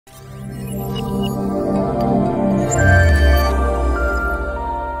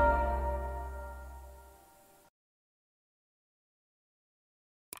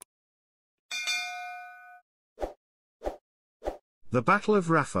The Battle of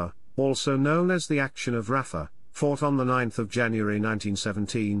Rafa, also known as the Action of Rafah, fought on the 9th of January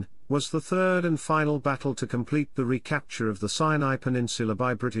 1917, was the third and final battle to complete the recapture of the Sinai Peninsula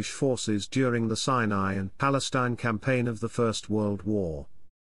by British forces during the Sinai and Palestine campaign of the First World War.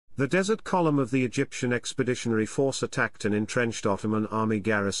 The Desert Column of the Egyptian Expeditionary Force attacked an entrenched Ottoman Army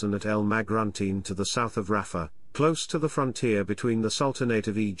garrison at El Magruntein to the south of Rafah, close to the frontier between the Sultanate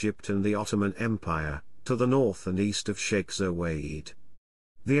of Egypt and the Ottoman Empire, to the north and east of Sheikh Zowaiid.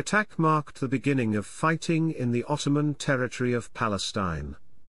 The attack marked the beginning of fighting in the Ottoman territory of Palestine.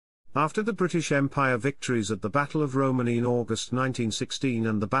 After the British Empire victories at the Battle of Romani in August 1916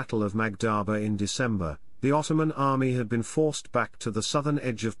 and the Battle of Magdaba in December, the Ottoman army had been forced back to the southern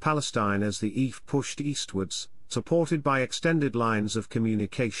edge of Palestine as the EF pushed eastwards, supported by extended lines of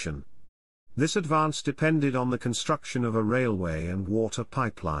communication. This advance depended on the construction of a railway and water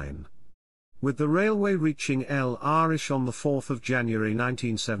pipeline. With the railway reaching El Arish on the 4th of January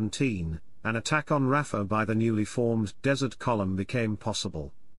 1917, an attack on Rafah by the newly formed Desert Column became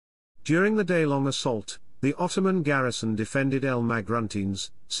possible. During the day-long assault, the Ottoman garrison defended El Magruntain's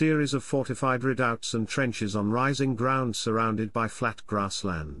series of fortified redoubts and trenches on rising ground surrounded by flat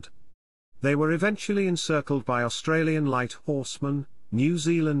grassland. They were eventually encircled by Australian light horsemen, New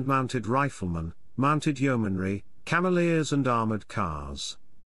Zealand mounted riflemen, mounted yeomanry, cameleers and armoured cars.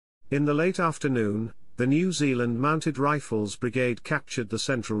 In the late afternoon, the New Zealand Mounted Rifles Brigade captured the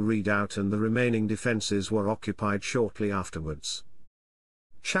central redoubt and the remaining defences were occupied shortly afterwards.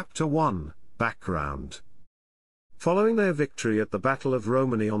 Chapter 1, Background. Following their victory at the Battle of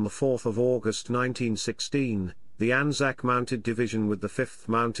Romani on the 4th of August 1916, the Anzac Mounted Division with the 5th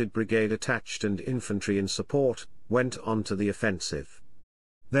Mounted Brigade attached and infantry in support, went on to the offensive.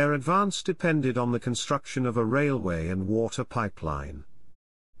 Their advance depended on the construction of a railway and water pipeline.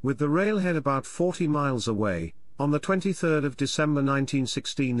 With the railhead about 40 miles away, on the 23rd of December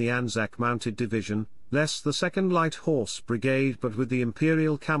 1916 the Anzac Mounted Division, less the 2nd Light Horse Brigade but with the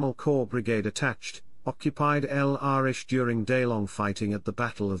Imperial Camel Corps Brigade attached, occupied El Arish during day-long fighting at the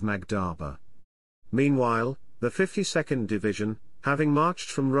Battle of Magdaba. Meanwhile, the 52nd Division, having marched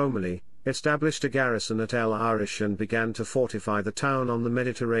from Romani, established a garrison at El Arish and began to fortify the town on the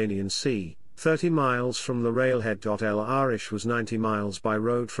Mediterranean Sea, 30 miles from the railhead. El Arish was 90 miles by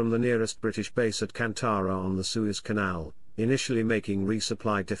road from the nearest British base at Kantara on the Suez Canal, initially making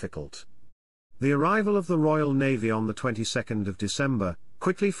resupply difficult. The arrival of the Royal Navy on the 22nd of December,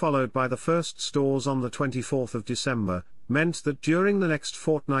 quickly followed by the first stores on the 24th of December, meant that during the next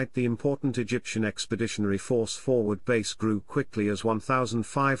fortnight the important Egyptian Expeditionary Force forward base grew quickly as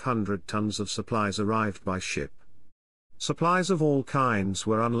 1,500 tons of supplies arrived by ship. Supplies of all kinds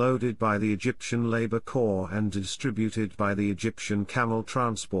were unloaded by the Egyptian Labour Corps and distributed by the Egyptian Camel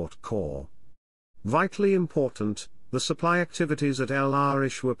Transport Corps. Vitally important, the supply activities at El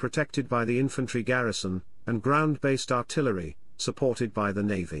Arish were protected by the infantry garrison, and ground-based artillery, supported by the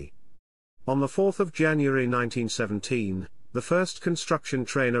Navy. On the 4th of January 1917, the first construction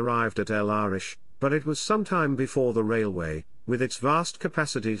train arrived at El Arish, but it was some time before the railway, with its vast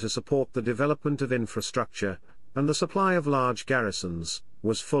capacity to support the development of infrastructure, and the supply of large garrisons,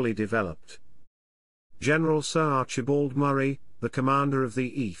 was fully developed. General Sir Archibald Murray, the commander of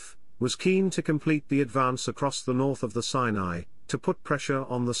the EF, was keen to complete the advance across the north of the Sinai, to put pressure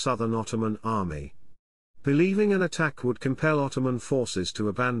on the southern Ottoman army. Believing an attack would compel Ottoman forces to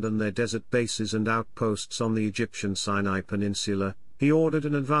abandon their desert bases and outposts on the Egyptian Sinai Peninsula, he ordered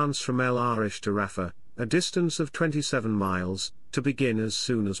an advance from El Arish to Rafah, a distance of 27 miles, to begin as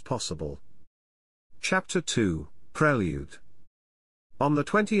soon as possible. Chapter 2, Prelude. On the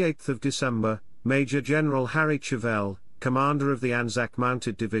 28th of December, Major General Harry Chevelle, commander of the Anzac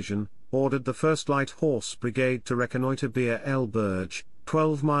Mounted Division, ordered the 1st Light Horse Brigade to reconnoitre Bir El Burj,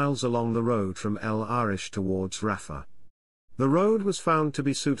 12 miles along the road from El Arish towards Rafah. The road was found to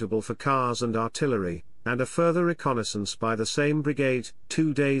be suitable for cars and artillery, and a further reconnaissance by the same brigade,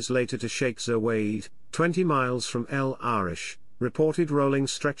 2 days later to Sheikh Zowaiid, 20 miles from El Arish, reported rolling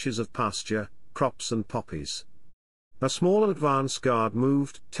stretches of pasture, crops and poppies. A small advance guard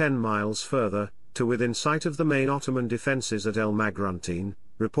moved 10 miles further, to within sight of the main Ottoman defences at El Magruntein,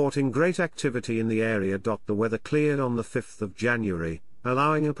 reporting great activity in the area. The weather cleared on the 5th of January,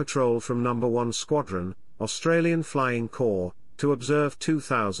 allowing a patrol from No. 1 Squadron, Australian Flying Corps, to observe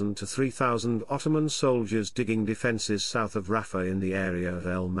 2,000 to 3,000 Ottoman soldiers digging defences south of Rafah in the area of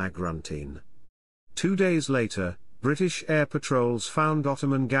El Magruntein. 2 days later, British air patrols found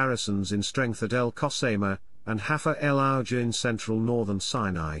Ottoman garrisons in strength at El Qasema, and Hafar El Auja in central northern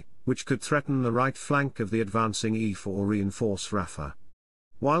Sinai, which could threaten the right flank of the advancing EF or reinforce Rafah.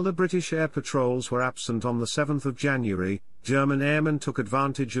 While the British air patrols were absent on the 7th of January, German airmen took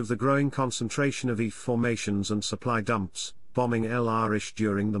advantage of the growing concentration of EF formations and supply dumps, bombing El Arish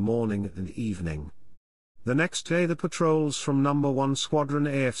during the morning and evening. The next day the patrols from No. 1 Squadron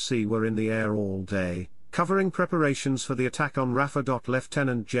AFC were in the air all day, covering preparations for the attack on Rafah.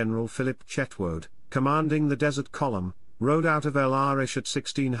 Lieutenant General Philip Chetwode, commanding the Desert Column, rode out of El Arish at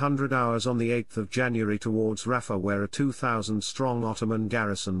 1600 hours on the 8th of January towards Rafah, where a 2,000-strong Ottoman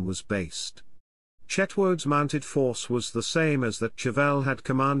garrison was based. Chetwode's mounted force was the same as that Chauvel had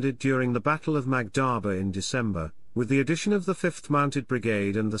commanded during the Battle of Magdaba in December, with the addition of the 5th Mounted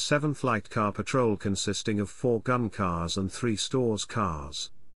Brigade and the 7th Light Car Patrol consisting of 4 gun cars and 3 stores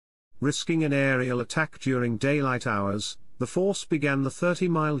cars. Risking an aerial attack during daylight hours, the force began the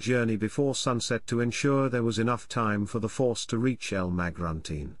 30-mile journey before sunset to ensure there was enough time for the force to reach El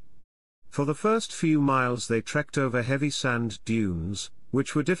Magruntein. For the first few miles they trekked over heavy sand dunes,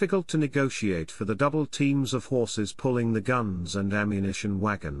 which were difficult to negotiate for the double teams of horses pulling the guns and ammunition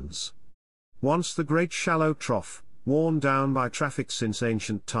wagons. Once the great shallow trough, worn down by traffic since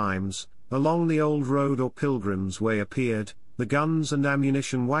ancient times, along the old road or pilgrim's way appeared, the guns and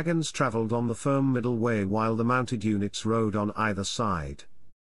ammunition wagons travelled on the firm middle way while the mounted units rode on either side.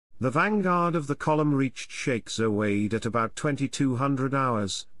 The vanguard of the column reached Sheikh Zowaiid at about 2200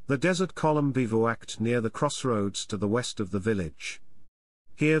 hours, the Desert Column bivouacked near the crossroads to the west of the village.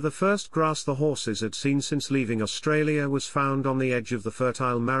 Here the first grass the horses had seen since leaving Australia was found on the edge of the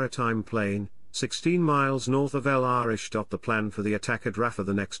fertile maritime plain, 16 miles north of El Arish. The plan for the attack at Rafah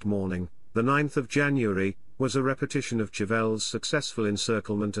the next morning, the 9th of January, was a repetition of Chauvel's successful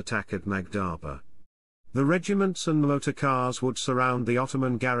encirclement attack at Magdaba. The regiments and motor cars would surround the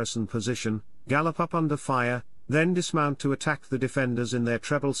Ottoman garrison position, gallop up under fire, then dismount to attack the defenders in their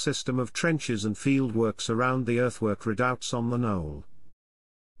treble system of trenches and fieldworks around the earthwork redoubts on the knoll.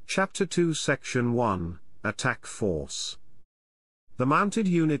 Chapter 2 Section 1, Attack Force. The mounted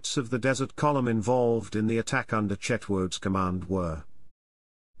units of the Desert Column involved in the attack under Chetwode's command were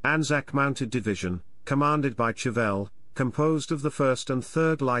Anzac Mounted Division, commanded by Chauvel, composed of the 1st and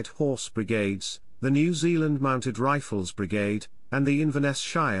 3rd Light Horse Brigades, the New Zealand Mounted Rifles Brigade, and the Inverness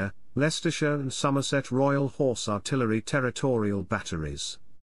Shire, Leicestershire and Somerset Royal Horse Artillery Territorial Batteries.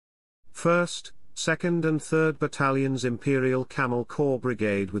 1st, 2nd and 3rd Battalions Imperial Camel Corps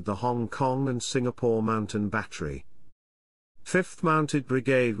Brigade with the Hong Kong and Singapore Mountain Battery. 5th Mounted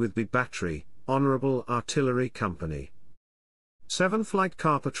Brigade with Big Battery, Honourable Artillery Company. 7th Light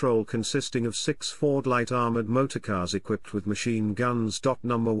Car Patrol consisting of 6 Ford light armoured motorcars equipped with machine guns.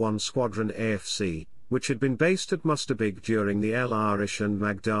 No. 1 Squadron AFC, which had been based at Mustabig during the El Arish and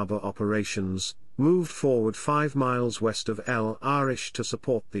Magdaba operations, moved forward 5 miles west of El Arish to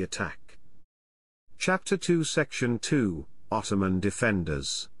support the attack. Chapter 2 Section 2, Ottoman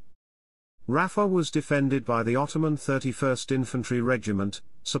Defenders. Rafah was defended by the Ottoman 31st Infantry Regiment,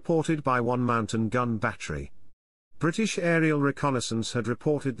 supported by 1 mountain gun battery. British aerial reconnaissance had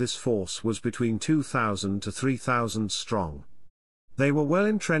reported this force was between 2,000 to 3,000 strong. They were well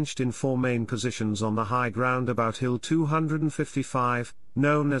entrenched in 4 main positions on the high ground about Hill 255,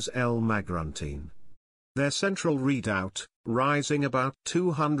 known as El Magruntein. Their central redoubt, rising about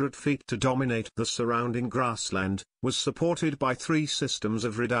 200 feet to dominate the surrounding grassland, was supported by 3 systems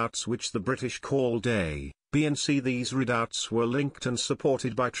of redoubts which the British called A, B and C. These redoubts were linked and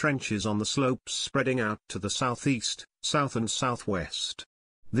supported by trenches on the slopes spreading out to the southeast, south and southwest.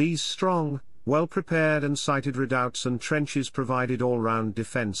 These strong, well-prepared and sighted redoubts and trenches provided all-round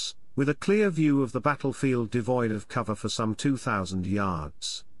defense, with a clear view of the battlefield devoid of cover for some 2,000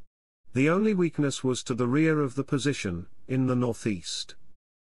 yards. The only weakness was to the rear of the position, in the northeast.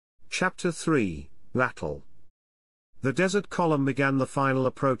 Chapter 3, Battle. The Desert Column began the final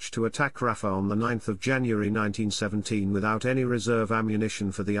approach to attack Rafah on the 9th of January 1917 without any reserve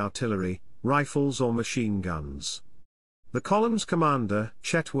ammunition for the artillery, rifles or machine guns. The column's commander,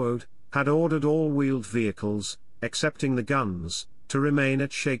 Chetwode, had ordered all wheeled vehicles, excepting the guns, to remain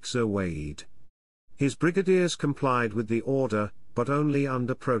at Sheikh Zowaiid. His brigadiers complied with the order, but only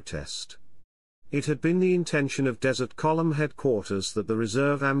under protest. It had been the intention of Desert Column headquarters that the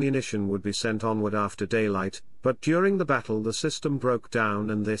reserve ammunition would be sent onward after daylight, but during the battle the system broke down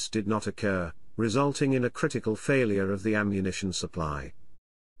and this did not occur, resulting in a critical failure of the ammunition supply.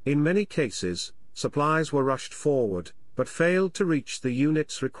 In many cases, supplies were rushed forward, but failed to reach the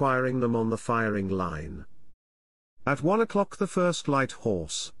units requiring them on the firing line. At 1 o'clock the 1st Light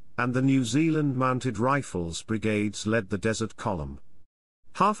Horse, and the New Zealand Mounted Rifles Brigades led the Desert Column.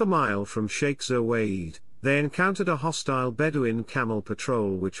 Half a mile from Sheikh Zowaiid, they encountered a hostile Bedouin camel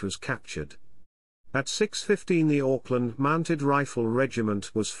patrol which was captured. At 6:15 the Auckland Mounted Rifle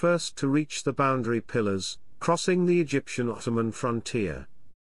Regiment was first to reach the boundary pillars, crossing the Egyptian-Ottoman frontier.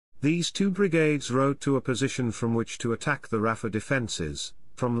 These two brigades rode to a position from which to attack the Rafah defences,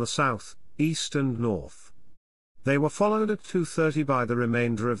 from the south, east and north. They were followed at 2:30 by the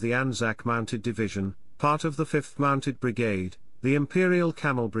remainder of the Anzac Mounted Division, part of the 5th Mounted Brigade, the Imperial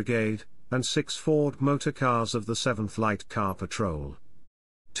Camel Brigade, and 6 Ford motor cars of the 7th Light Car Patrol.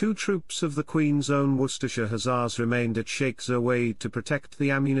 2 troops of the Queen's Own Worcestershire Hussars remained at Sheikh Zowaiid to protect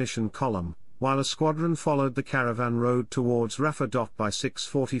the ammunition column, while a squadron followed the caravan road towards Rafah. By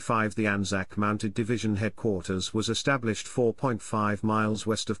 6:45 the Anzac Mounted Division headquarters was established 4.5 miles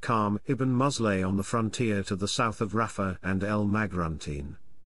west of Qarm ibn Musleh on the frontier to the south of Rafah and El Magruntein.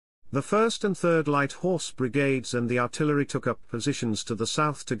 The 1st and 3rd Light Horse Brigades and the artillery took up positions to the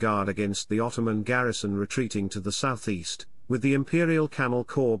south to guard against the Ottoman garrison retreating to the southeast, with the Imperial Camel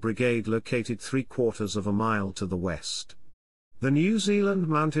Corps Brigade located 3/4 of a mile to the west. The New Zealand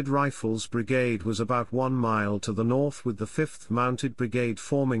Mounted Rifles Brigade was about 1 mile to the north, with the 5th Mounted Brigade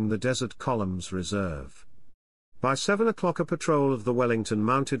forming the Desert Columns Reserve. By 7 o'clock a patrol of the Wellington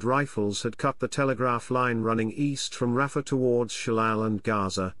Mounted Rifles had cut the telegraph line running east from Rafah towards Shalal and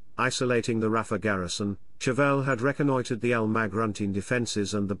Gaza, isolating the Rafah garrison. Chauvel had reconnoitred the El Magruntein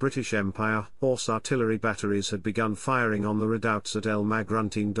defences, and the British Empire Horse artillery batteries had begun firing on the redoubts at El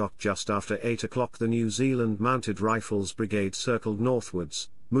Magruntein. Just after 8 o'clock the New Zealand Mounted Rifles Brigade circled northwards,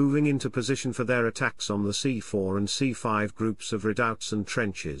 moving into position for their attacks on the C4 and C5 groups of redoubts and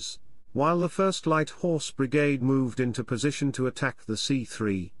trenches, while the 1st Light Horse Brigade moved into position to attack the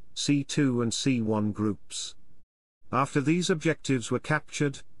C3, C2 and C1 groups. After these objectives were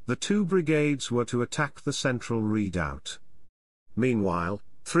captured, the 2 brigades were to attack the central redoubt. Meanwhile,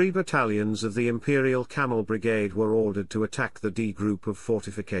 3 battalions of the Imperial Camel Brigade were ordered to attack the D group of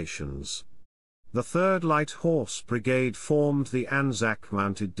fortifications. The 3rd Light Horse Brigade formed the Anzac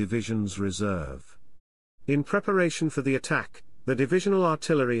Mounted Division's reserve. In preparation for the attack, the divisional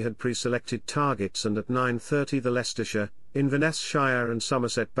artillery had pre-selected targets, and at 9:30 the Leicestershire, Inverness Shire and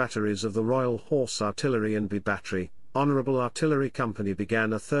Somerset batteries of the Royal Horse Artillery and B Battery, Honourable Artillery Company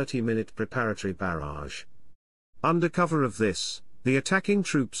began a 30-minute preparatory barrage. Under cover of this, the attacking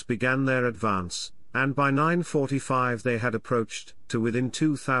troops began their advance, and by 9:45 they had approached to within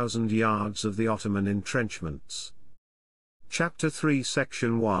 2,000 yards of the Ottoman entrenchments. Chapter 3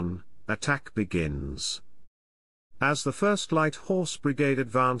 Section 1 Attack begins. As the 1st Light Horse Brigade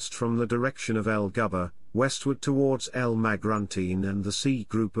advanced from the direction of El Gubba, westward towards El Magruntein and the C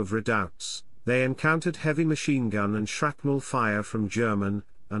group of redoubts, they encountered heavy machine gun and shrapnel fire from German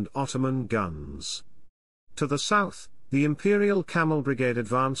and Ottoman guns. To the south, the Imperial Camel Brigade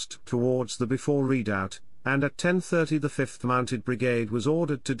advanced towards the before redoubt, and at 10:30 the 5th Mounted Brigade was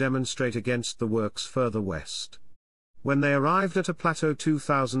ordered to demonstrate against the works further west. When they arrived at a plateau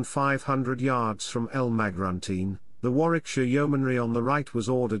 2,500 yards from El Magruntein, the Warwickshire Yeomanry on the right was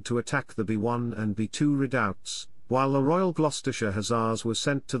ordered to attack the B1 and B2 redoubts, while the Royal Gloucestershire Hussars were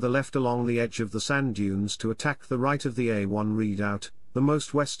sent to the left along the edge of the sand dunes to attack the right of the A1 redoubt, the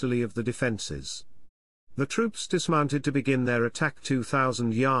most westerly of the defences. The troops dismounted to begin their attack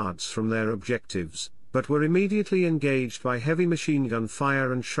 2,000 yards from their objectives, but were immediately engaged by heavy machine gun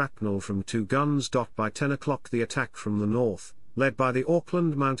fire and shrapnel from 2 guns. By 10 o'clock the attack from the north, led by the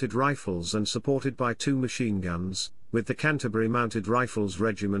Auckland Mounted Rifles and supported by 2 machine guns, with the Canterbury Mounted Rifles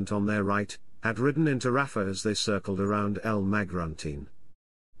Regiment on their right, had ridden into Rafah as they circled around El Magruntein.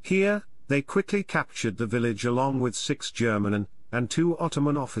 Here, they quickly captured the village along with 6 German and 2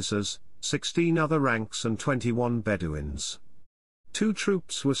 Ottoman officers, 16 other ranks and 21 Bedouins. 2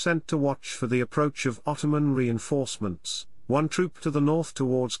 troops were sent to watch for the approach of Ottoman reinforcements, 1 troop to the north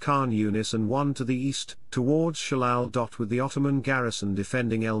towards Khan Yunis and 1 to the east towards Shalal. With the Ottoman garrison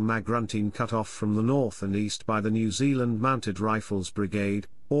defending El Magruntein cut off from the north and east by the New Zealand Mounted Rifles Brigade,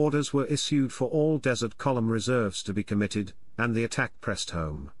 orders were issued for all Desert Column reserves to be committed, and the attack pressed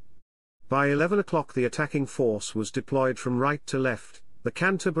home. By 11 o'clock the attacking force was deployed from right to left, the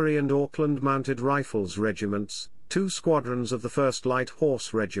Canterbury and Auckland Mounted Rifles Regiments, 2 squadrons of the 1st Light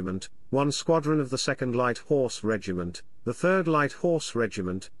Horse Regiment, 1 squadron of the 2nd Light Horse Regiment, the 3rd Light Horse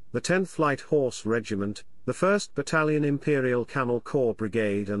Regiment, the 10th Light Horse Regiment, the 1st Battalion Imperial Camel Corps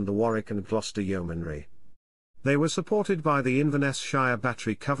Brigade and the Warwick and Gloucester Yeomanry. They were supported by the Inverness Shire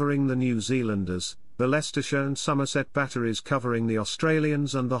Battery covering the New Zealanders, the Leicestershire and Somerset batteries covering the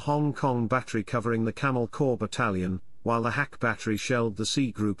Australians and the Hong Kong Battery covering the Camel Corps Battalion, while the Hack Battery shelled the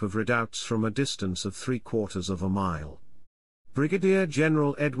C group of redoubts from a distance of 3/4 of a mile. Brigadier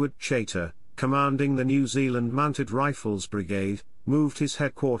General Edward Chater, commanding the New Zealand Mounted Rifles Brigade, moved his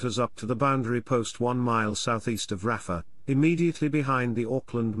headquarters up to the boundary post 1 mile southeast of Rafah, immediately behind the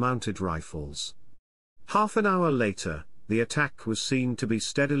Auckland Mounted Rifles. Half an hour later, the attack was seen to be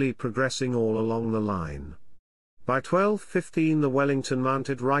steadily progressing all along the line. By 12:15 the Wellington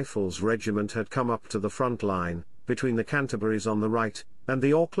Mounted Rifles Regiment had come up to the front line, between the Canterburys on the right, and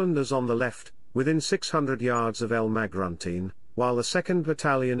the Aucklanders on the left, within 600 yards of El Magruntein, while the 2nd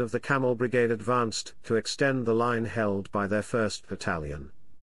Battalion of the Camel Brigade advanced to extend the line held by their 1st Battalion.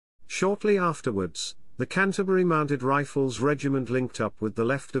 Shortly afterwards, the Canterbury Mounted Rifles Regiment linked up with the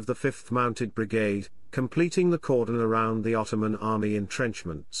left of the 5th Mounted Brigade, completing the cordon around the Ottoman Army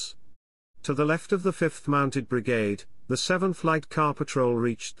entrenchments. To the left of the 5th Mounted Brigade, the 7th Light Car Patrol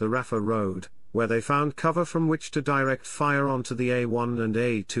reached the Rafah Road, where they found cover from which to direct fire onto the A1 and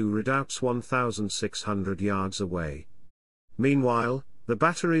A2 redoubts 1,600 yards away. Meanwhile, the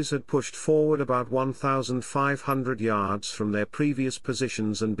batteries had pushed forward about 1,500 yards from their previous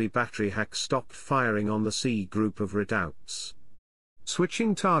positions, and B Battery Hack stopped firing on the C group of redoubts.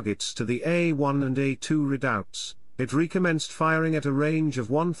 Switching targets to the A1 and A2 redoubts, it recommenced firing at a range of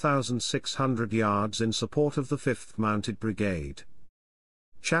 1,600 yards in support of the 5th Mounted Brigade.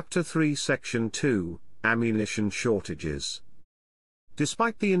 Chapter 3 Section 2, Ammunition Shortages.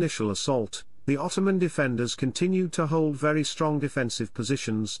 Despite the initial assault, the Ottoman defenders continued to hold very strong defensive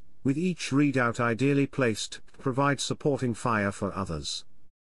positions, with each redoubt ideally placed to provide supporting fire for others.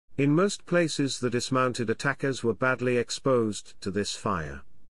 In most places the dismounted attackers were badly exposed to this fire.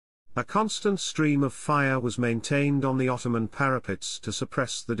 A constant stream of fire was maintained on the Ottoman parapets to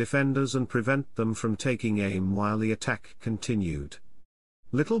suppress the defenders and prevent them from taking aim while the attack continued.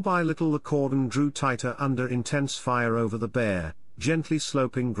 Little by little the cordon drew tighter under intense fire over the bare, gently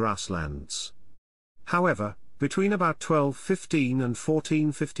sloping grasslands. However, between about 12:15 and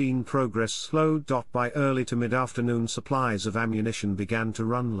 14:15 progress slowed. By early to mid-afternoon supplies of ammunition began to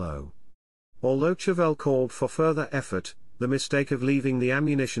run low. Although Chauvel called for further effort, the mistake of leaving the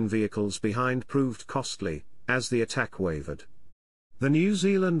ammunition vehicles behind proved costly, as the attack wavered. The New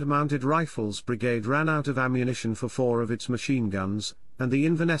Zealand Mounted Rifles Brigade ran out of ammunition for 4 of its machine guns, and the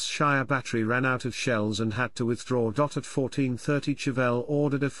Inverness Shire Battery ran out of shells and had to withdraw. At 14:30 Chauvel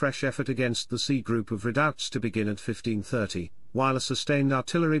ordered a fresh effort against the C group of redoubts to begin at 15:30, while a sustained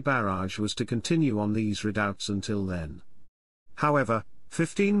artillery barrage was to continue on these redoubts until then. However,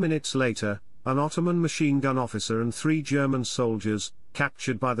 15 minutes later, an Ottoman machine gun officer and 3 German soldiers,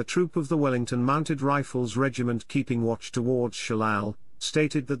 captured by the troop of the Wellington Mounted Rifles Regiment keeping watch towards Shalal,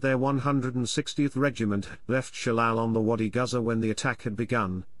 stated that their 160th Regiment had left Shalal on the Wadi Gaza when the attack had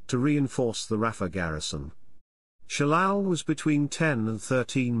begun, to reinforce the Rafah garrison. Shalal was between 10 and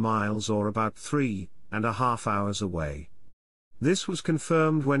 13 miles or about 3.5 hours away. This was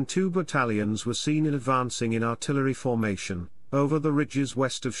confirmed when 2 battalions were seen advancing in artillery formation, over the ridges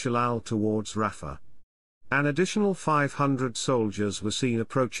west of Shalal towards Rafah. An additional 500 soldiers were seen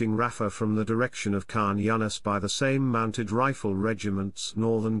approaching Rafah from the direction of Khan Yunis by the same Mounted Rifle Regiment's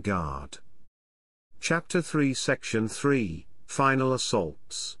Northern Guard. Chapter 3 Section 3, Final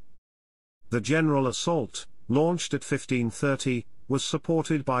Assaults. The general assault, launched at 15:30, was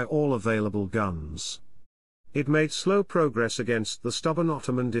supported by all available guns. It made slow progress against the stubborn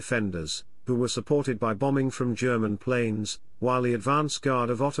Ottoman defenders, who were supported by bombing from German planes, while the advance guard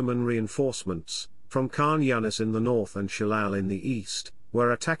of Ottoman reinforcements, from Khan Yunis in the north and Shalal in the east,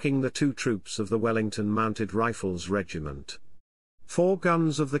 were attacking the 2 troops of the Wellington Mounted Rifles Regiment. 4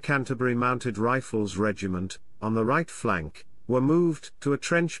 guns of the Canterbury Mounted Rifles Regiment, on the right flank, were moved to a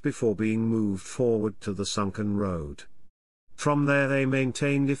trench before being moved forward to the sunken road. From there they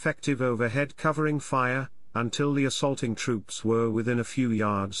maintained effective overhead covering fire, until the assaulting troops were within a few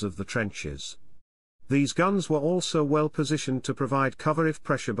yards of the trenches. These guns were also well positioned to provide cover if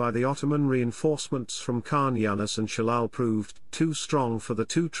pressure by the Ottoman reinforcements from Khan Yunis and Shalal proved too strong for the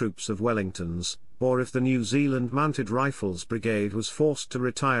 2 troops of Wellington's, or if the New Zealand Mounted Rifles Brigade was forced to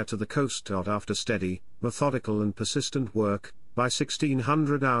retire to the coast. After steady, methodical and persistent work, by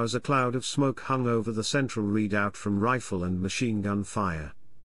 1600 hours a cloud of smoke hung over the central redoubt from rifle and machine gun fire.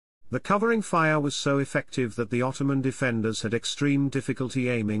 The covering fire was so effective that the Ottoman defenders had extreme difficulty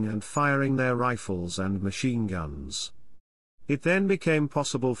aiming and firing their rifles and machine guns. It then became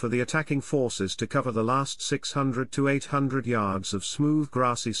possible for the attacking forces to cover the last 600 to 800 yards of smooth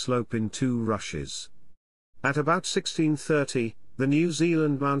grassy slope in 2 rushes. At about 16:30, the New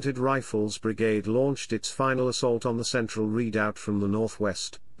Zealand Mounted Rifles Brigade launched its final assault on the central redoubt from the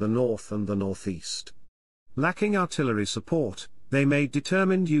northwest, the north and the northeast. Lacking artillery support, they made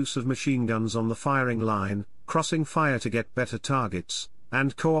determined use of machine guns on the firing line, crossing fire to get better targets,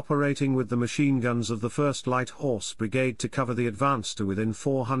 and cooperating with the machine guns of the 1st Light Horse Brigade to cover the advance to within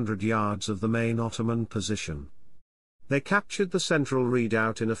 400 yards of the main Ottoman position. They captured the central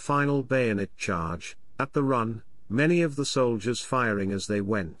redoubt in a final bayonet charge, at the run, many of the soldiers firing as they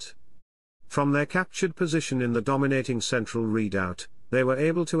went. From their captured position in the dominating central redoubt, they were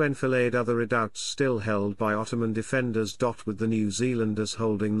able to enfilade other redoubts still held by Ottoman defenders. With the New Zealanders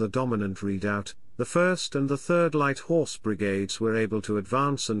holding the dominant redoubt, the 1st and the 3rd Light Horse Brigades were able to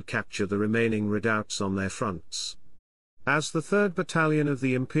advance and capture the remaining redoubts on their fronts. As the 3rd Battalion of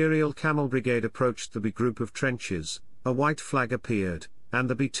the Imperial Camel Brigade approached the B Group of trenches, a white flag appeared, and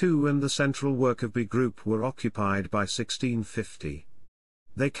the B2 and the central work of B Group were occupied by 1650.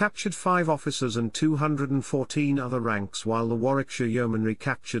 They captured 5 officers and 214 other ranks, while the Warwickshire Yeomanry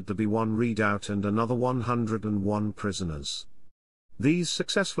captured the B1 redoubt and another 101 prisoners. These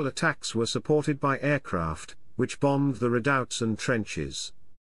successful attacks were supported by aircraft, which bombed the redoubts and trenches.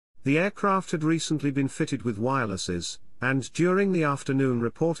 The aircraft had recently been fitted with wirelesses, and during the afternoon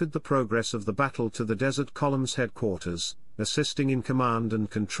reported the progress of the battle to the Desert Column's headquarters, assisting in command and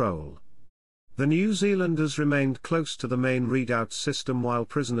control. The New Zealanders remained close to the main redoubt system while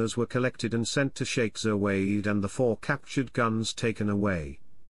prisoners were collected and sent to Sheikh Zowaiid and the 4 captured guns taken away.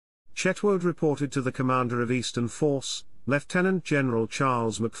 Chetwode reported to the commander of Eastern Force, Lieutenant General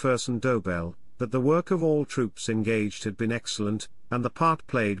Charles Macpherson Dobell, that the work of all troops engaged had been excellent, and the part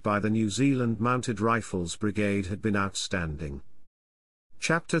played by the New Zealand Mounted Rifles Brigade had been outstanding.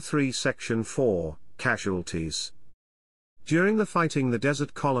 Chapter 3 Section 4, Casualties. During the fighting, the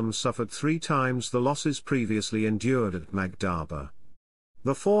Desert Column suffered 3 times the losses previously endured at Magdaba.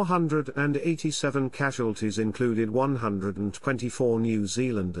 The 487 casualties included 124 New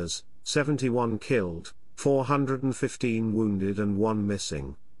Zealanders, 71 killed, 415 wounded and 1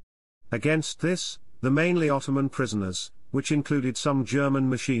 missing. Against this, the mainly Ottoman prisoners, which included some German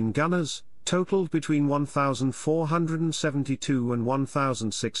machine gunners, totaled between 1,472 and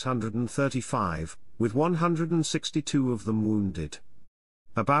 1,635, with 162 of them wounded.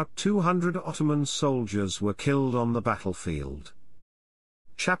 About 200 Ottoman soldiers were killed on the battlefield.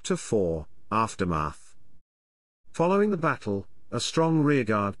 Chapter 4, Aftermath. Following the battle, a strong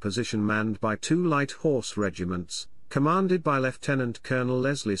rearguard position manned by 2 light horse regiments, commanded by Lieutenant Colonel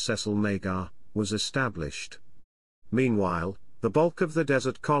Leslie Cecil Magar, was established. Meanwhile, the bulk of the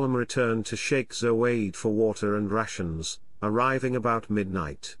Desert Column returned to Sheikh Zowaiid for water and rations, arriving about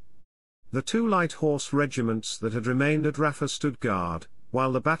midnight. The 2 light horse regiments that had remained at Rafah stood guard,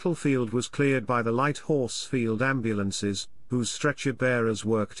 while the battlefield was cleared by the light horse field ambulances, whose stretcher bearers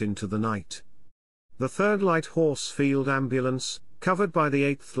worked into the night. The 3rd Light Horse Field Ambulance, covered by the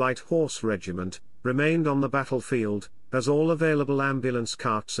 8th Light Horse Regiment, remained on the battlefield, as all available ambulance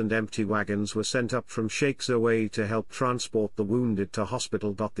carts and empty wagons were sent up from Sheikh Zowaiid to help transport the wounded to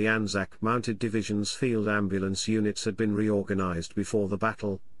hospital. The Anzac Mounted Division's field ambulance units had been reorganized before the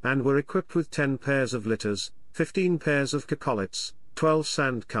battle, and were equipped with 10 pairs of litters, 15 pairs of cacolets, 12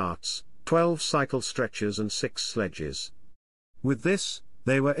 sand carts, 12 cycle stretchers and 6 sledges. With this,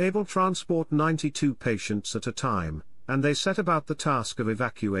 they were able to transport 92 patients at a time, and they set about the task of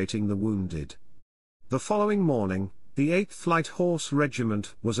evacuating the wounded. The following morning, the 8th Light Horse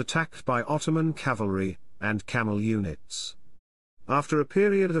Regiment was attacked by Ottoman cavalry and camel units. After a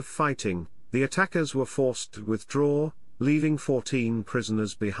period of fighting, the attackers were forced to withdraw, leaving 14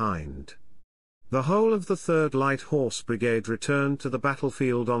 prisoners behind. The whole of the 3rd Light Horse Brigade returned to the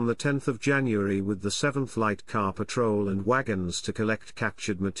battlefield on the 10th of January with the 7th Light Car Patrol and wagons to collect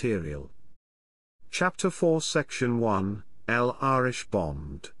captured material. Chapter 4 Section 1, El Arish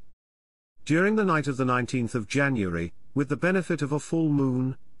bombed. During the night of the 19th of January, with the benefit of a full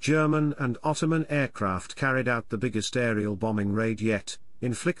moon, German and Ottoman aircraft carried out the biggest aerial bombing raid yet,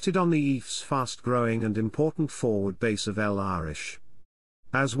 inflicted on the IF's fast-growing and important forward base of El Arish.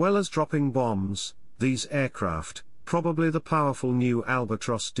 As well as dropping bombs, these aircraft, probably the powerful new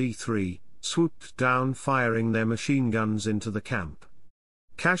Albatros D-3, swooped down firing their machine guns into the camp.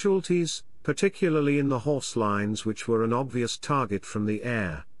 Casualties, particularly in the horse lines which were an obvious target from the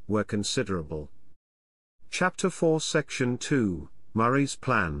air, were considerable. Chapter 4 Section 2, Murray's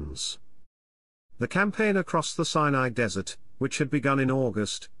Plans. The campaign across the Sinai Desert, which had begun in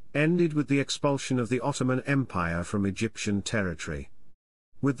August, ended with the expulsion of the Ottoman Empire from Egyptian territory.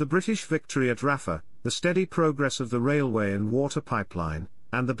 With the British victory at Rafah, the steady progress of the railway and water pipeline,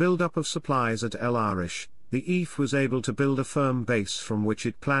 and the build-up of supplies at El Arish, the IF was able to build a firm base from which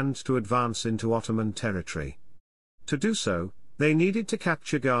it planned to advance into Ottoman territory. To do so, They needed to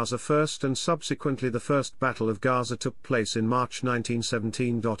capture Gaza first, and subsequently the First Battle of Gaza took place in March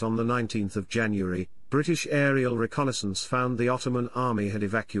 1917. On the 19th of January, British aerial reconnaissance found the Ottoman Army had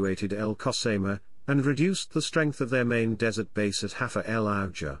evacuated El Qasema, and reduced the strength of their main desert base at Haifa el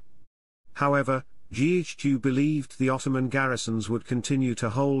Auja. However, GHQ believed the Ottoman garrisons would continue to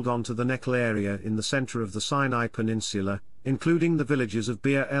hold on to the Nekhel area in the center of the Sinai Peninsula, including the villages of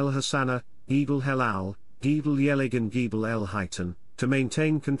Bir el Hassana, Gebel Helal, Gebel Yelig and Gebel el Haitan, to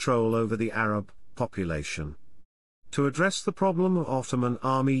maintain control over the Arab population. To address the problem of Ottoman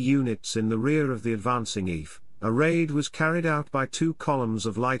army units in the rear of the advancing If, a raid was carried out by 2 columns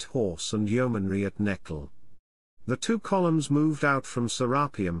of light horse and yeomanry at Nekhel. The 2 columns moved out from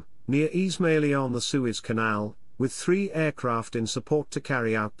Serapeum, near Ismailia on the Suez Canal, with 3 aircraft in support to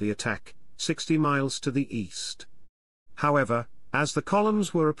carry out the attack, 60 miles to the east. However, as the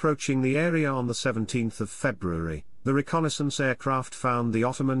columns were approaching the area on the 17th of February, the reconnaissance aircraft found the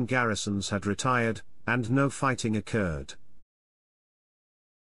Ottoman garrisons had retired, and no fighting occurred.